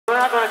We're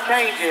not going to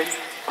change it.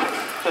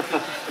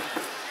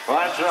 Well,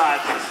 that's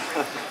right.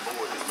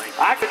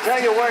 I can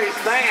tell you where he's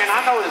staying.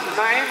 I know his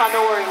name. I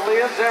know where he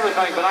lives,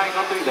 everything, but I ain't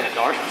going to do that,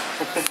 Dart.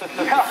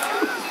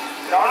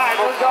 All right,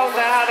 we'll go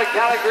now to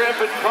Cali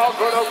Griffin,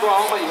 Crawford,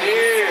 Oklahoma.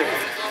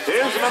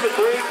 Here's number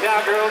 3,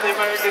 Cowgirl, the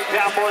American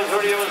Cowboys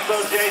Rodeo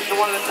Association,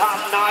 one of the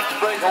top-notch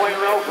breakaway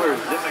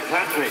ropers in the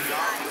country.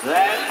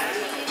 That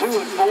 2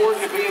 and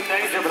 4 could be in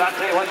danger, but I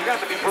tell you what, you got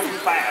to be pretty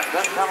fast.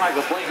 Doesn't sound like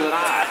a blink of an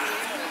eye.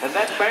 And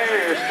that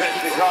barrier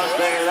stretched across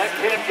there. That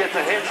kid gets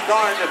a head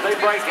start. If they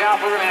break out,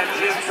 we're going to have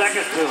 10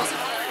 seconds to them.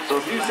 So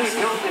if you see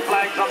penalty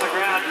flags on the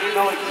ground, you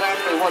know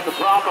exactly what the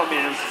problem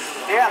is.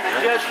 Yeah,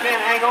 the judge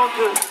can't hang on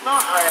to his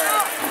snot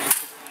rag.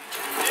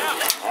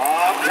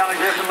 Oh, Cali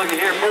Griffin, look at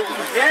here, moving.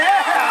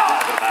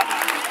 Yeah!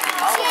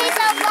 She's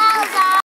a loser.